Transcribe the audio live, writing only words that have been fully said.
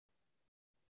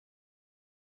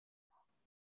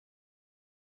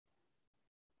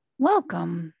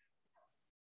Welcome.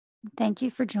 Thank you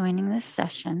for joining this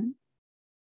session.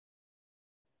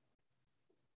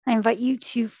 I invite you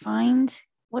to find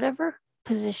whatever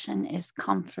position is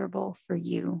comfortable for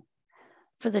you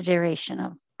for the duration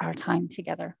of our time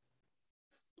together.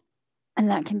 And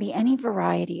that can be any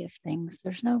variety of things.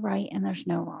 There's no right and there's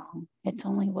no wrong. It's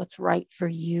only what's right for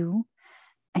you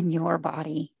and your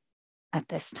body at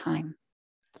this time.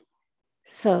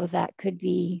 So that could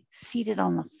be seated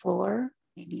on the floor,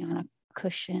 maybe on a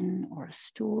cushion or a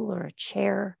stool or a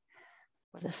chair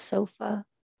or the sofa.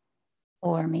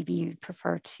 Or maybe you'd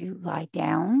prefer to lie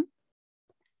down,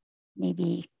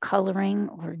 maybe coloring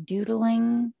or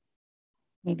doodling,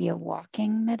 maybe a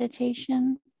walking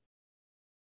meditation.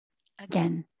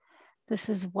 Again, this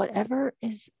is whatever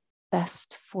is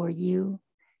best for you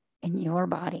and your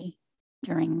body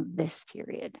during this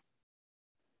period.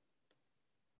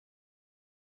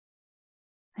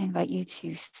 I invite you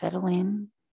to settle in,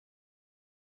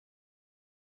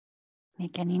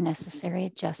 make any necessary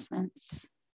adjustments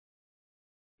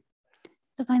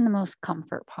to find the most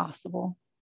comfort possible.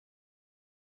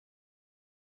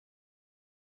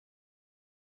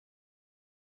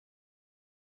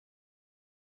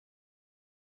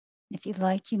 If you'd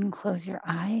like, you can close your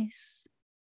eyes.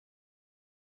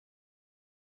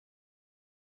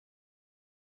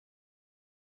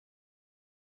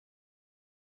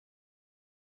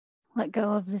 Let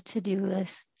go of the to-do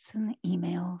lists and the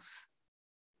emails.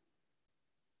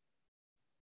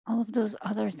 All of those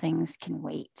other things can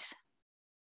wait.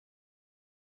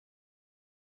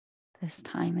 This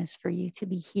time is for you to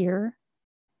be here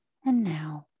and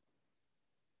now.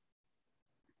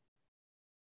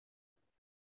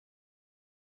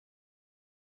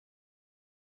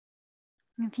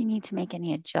 If you need to make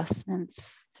any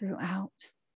adjustments throughout,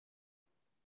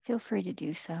 feel free to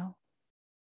do so.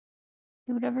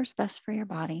 Do whatever's best for your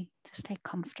body to stay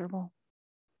comfortable,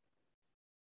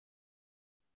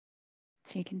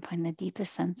 so you can find the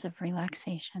deepest sense of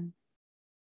relaxation.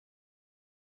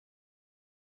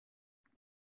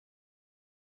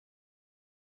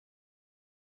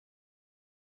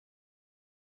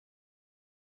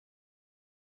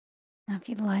 Now, if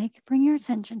you'd like, bring your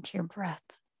attention to your breath,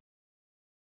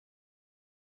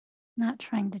 not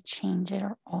trying to change it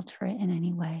or alter it in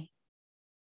any way.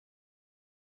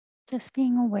 Just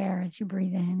being aware as you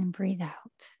breathe in and breathe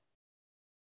out.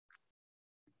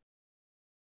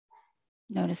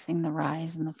 Noticing the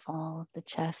rise and the fall of the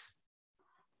chest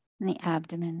and the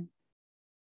abdomen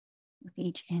with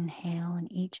each inhale and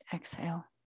each exhale.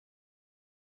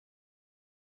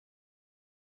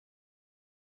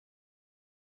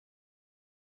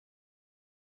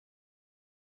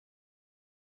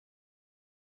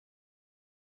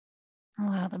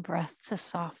 Allow the breath to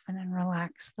soften and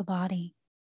relax the body.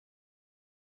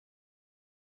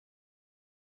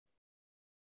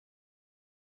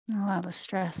 Allow the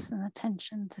stress and the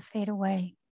tension to fade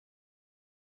away.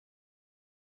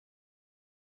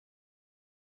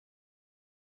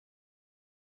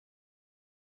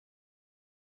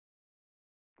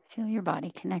 Feel your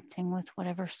body connecting with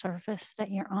whatever surface that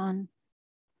you're on.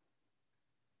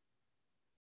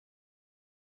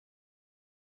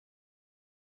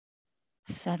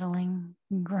 Settling,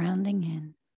 grounding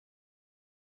in.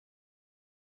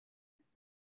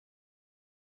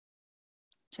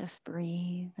 Just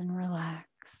breathe and relax.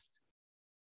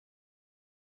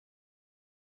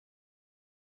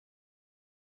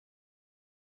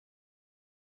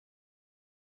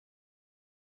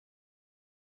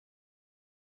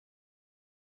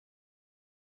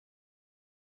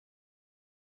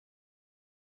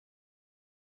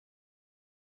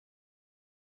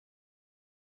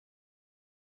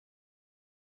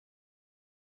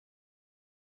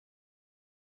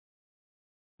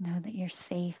 Know that you're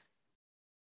safe.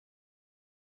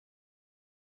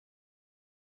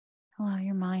 Allow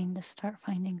your mind to start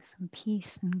finding some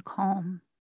peace and calm.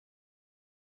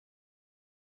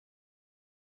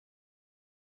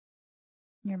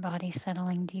 Your body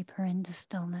settling deeper into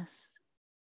stillness.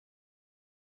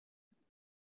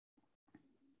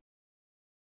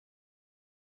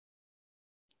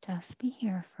 Just be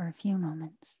here for a few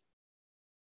moments,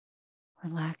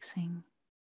 relaxing,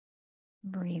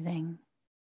 breathing,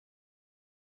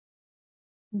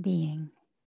 being.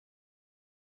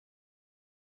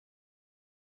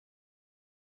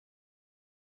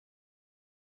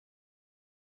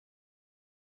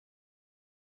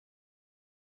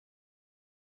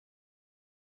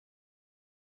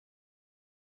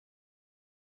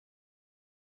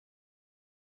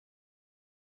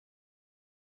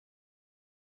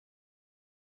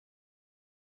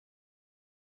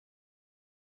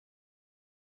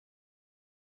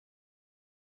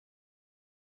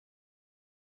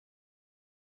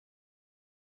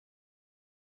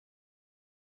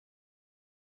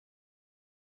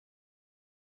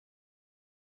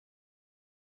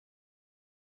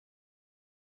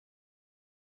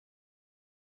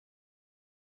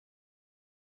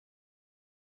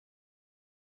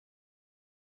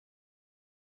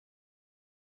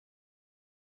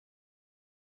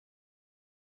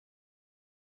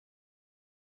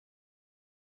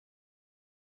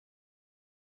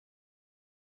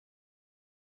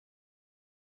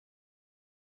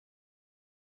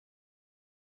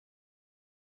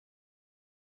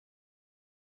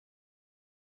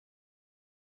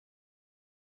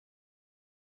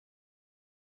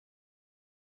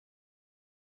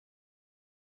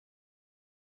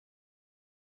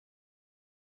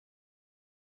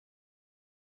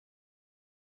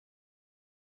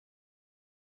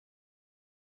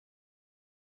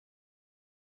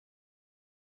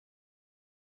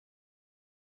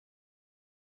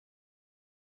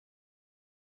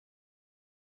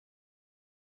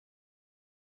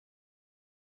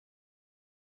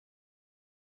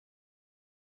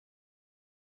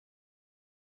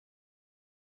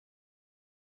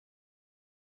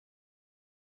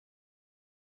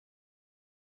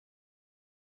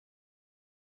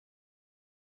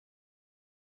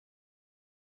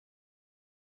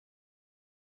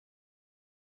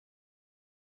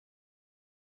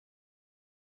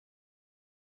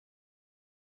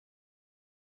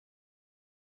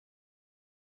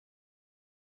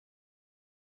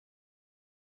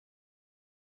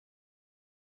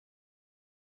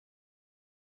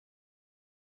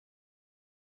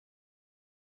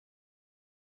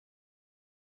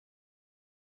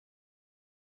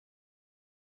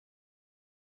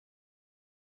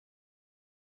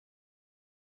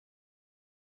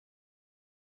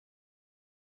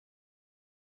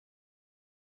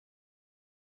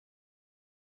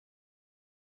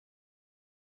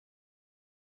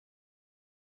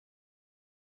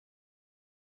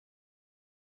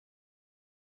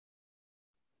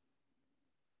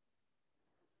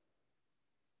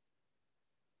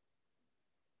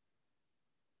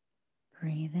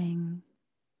 breathing,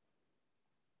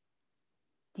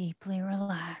 deeply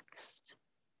relaxed.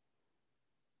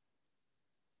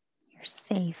 You're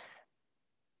safe.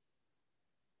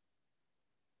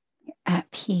 You're at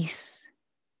peace.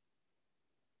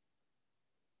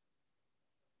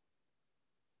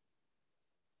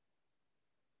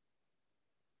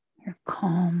 You're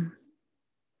calm,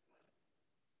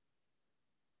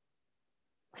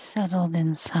 settled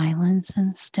in silence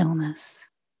and stillness.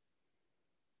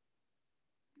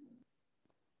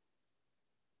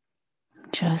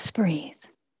 Just breathe.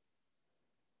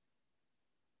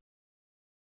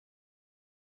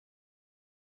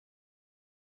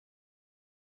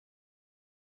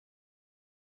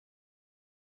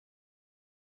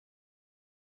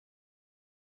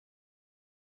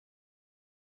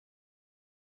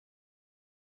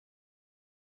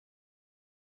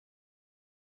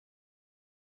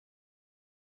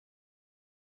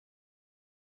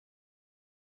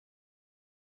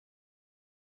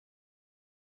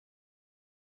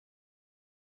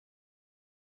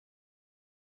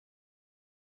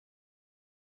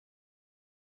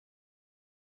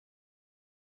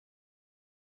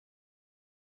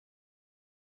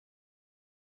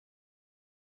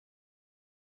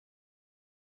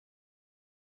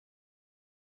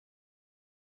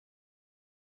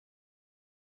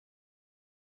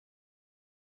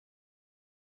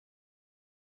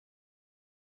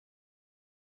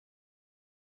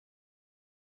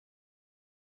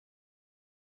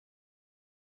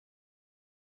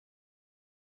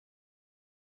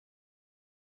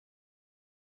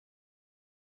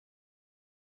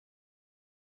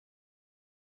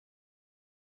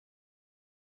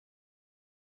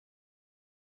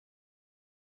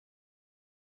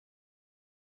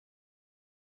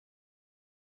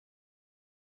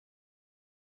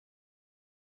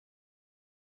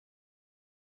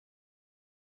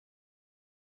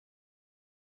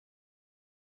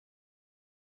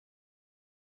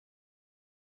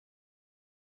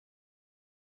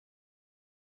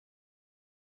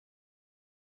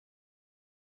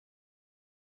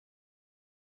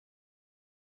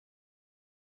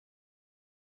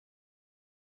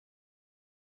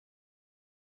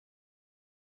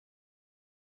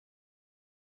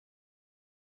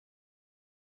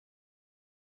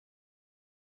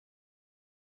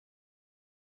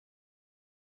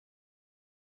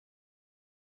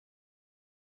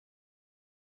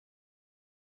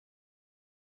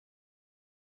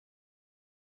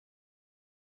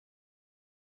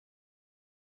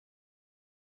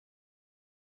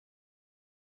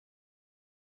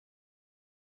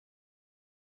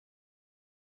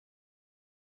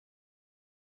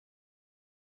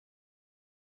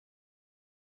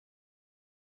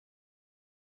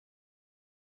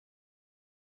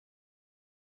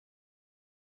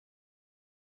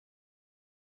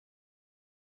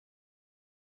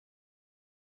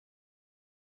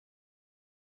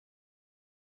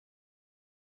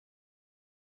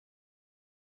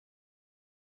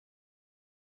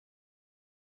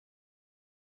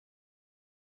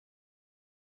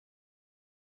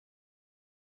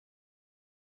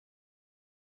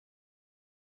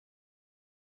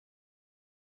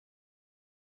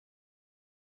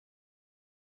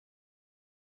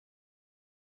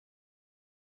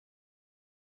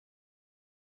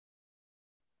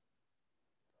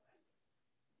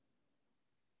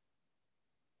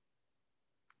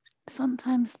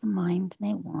 Sometimes the mind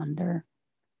may wander.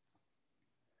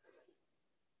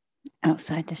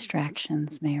 Outside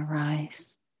distractions may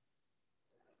arise.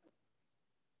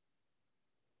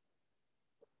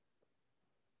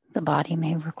 The body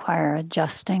may require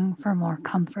adjusting for more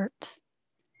comfort.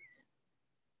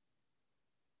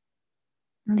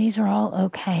 And these are all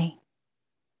okay.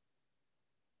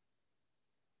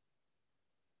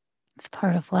 It's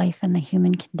part of life and the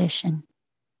human condition.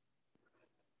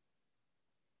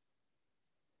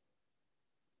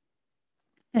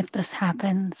 If this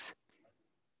happens,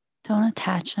 don't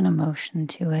attach an emotion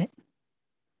to it.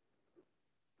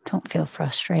 Don't feel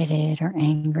frustrated or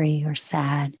angry or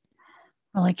sad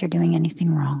or like you're doing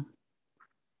anything wrong.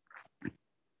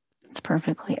 It's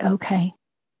perfectly okay.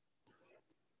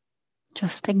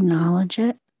 Just acknowledge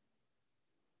it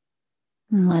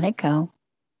and let it go.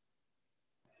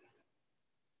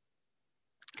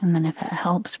 And then if it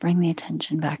helps, bring the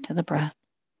attention back to the breath.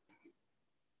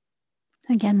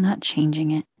 Again, not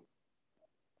changing it,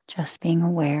 just being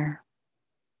aware.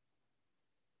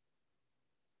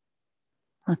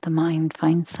 Let the mind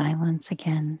find silence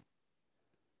again.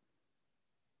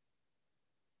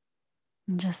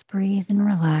 And just breathe and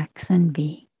relax and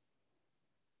be.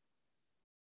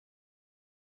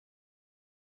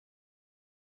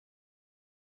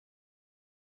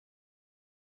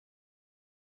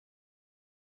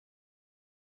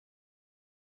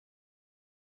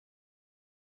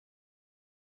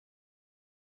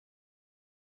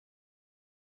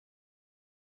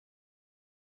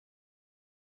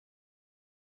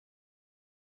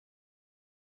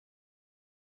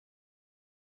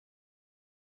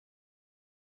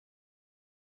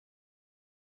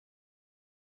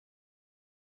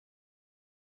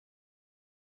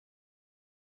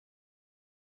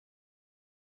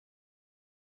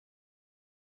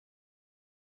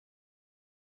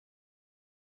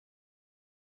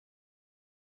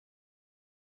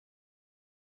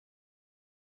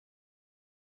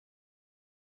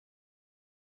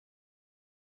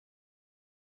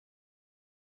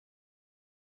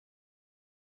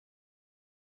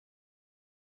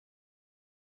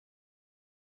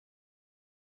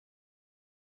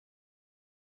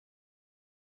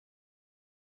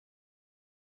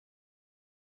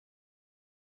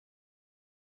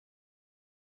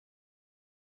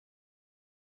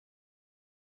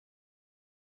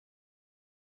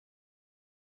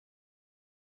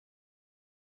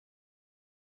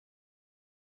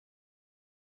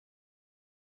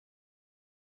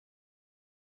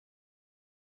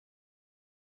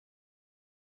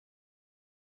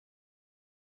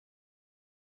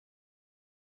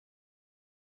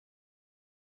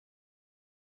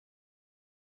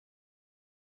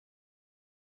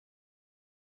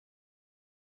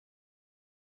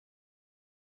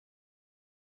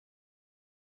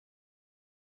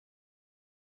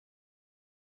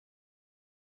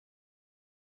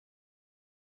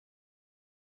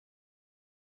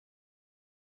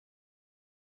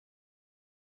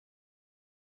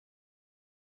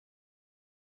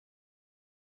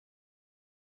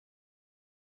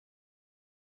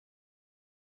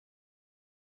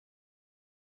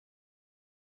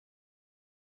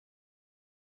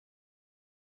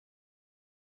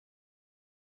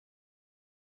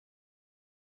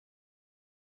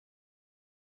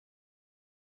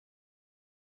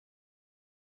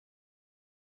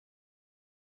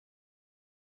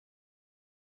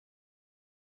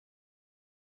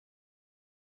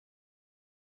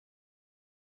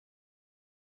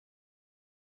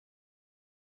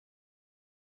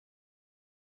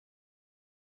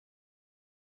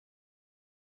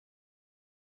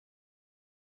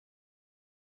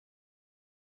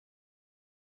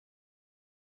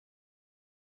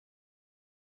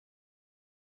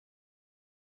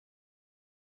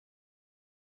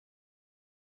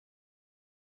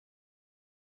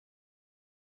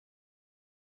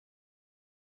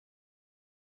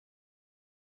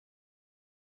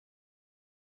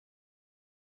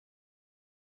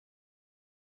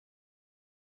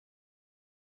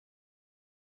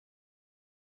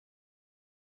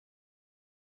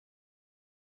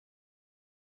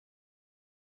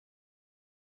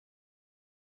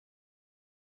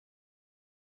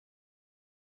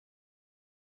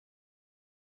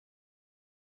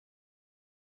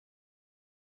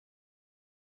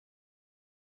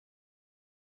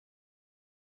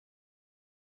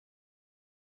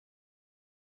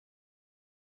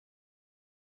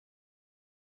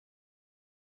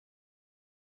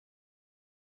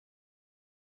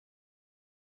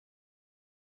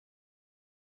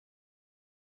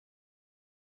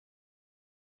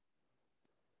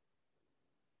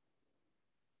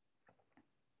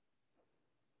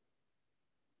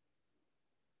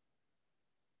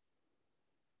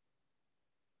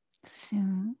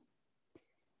 soon,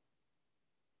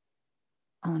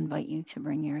 I'll invite you to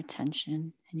bring your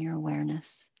attention and your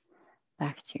awareness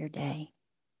back to your day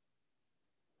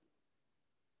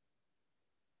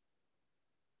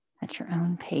at your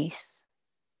own pace.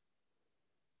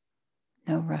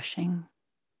 No rushing.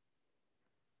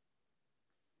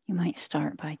 You might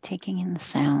start by taking in the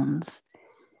sounds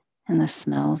and the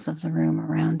smells of the room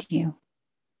around you.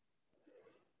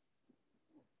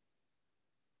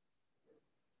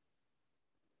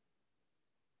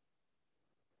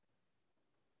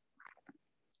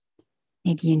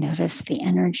 Maybe you notice the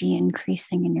energy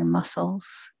increasing in your muscles.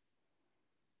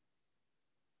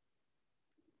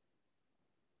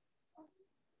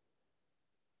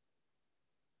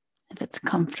 If it's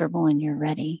comfortable and you're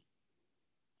ready,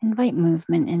 invite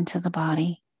movement into the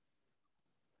body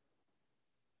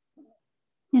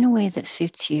in a way that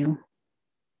suits you.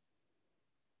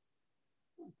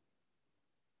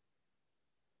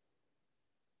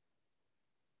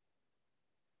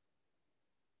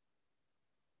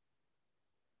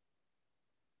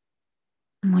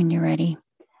 And when you're ready,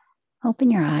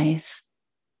 open your eyes.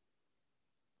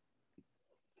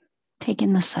 Take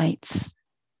in the sights,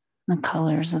 the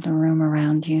colors of the room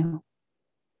around you.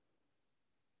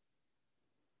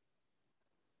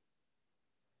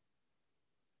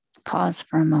 Pause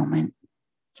for a moment.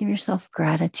 Give yourself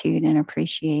gratitude and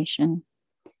appreciation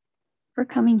for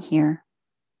coming here,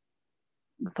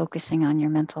 focusing on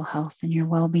your mental health and your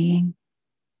well-being.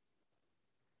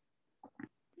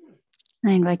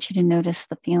 I invite you to notice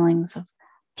the feelings of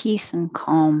peace and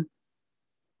calm.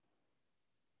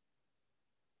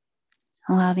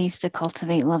 Allow these to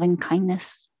cultivate loving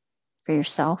kindness for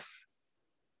yourself,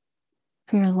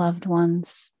 for your loved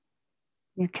ones,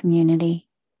 your community,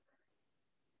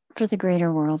 for the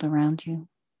greater world around you.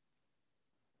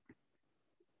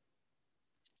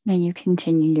 May you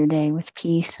continue your day with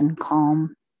peace and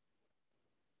calm.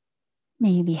 May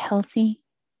you be healthy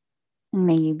and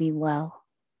may you be well.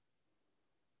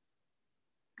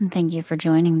 And thank you for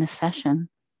joining this session.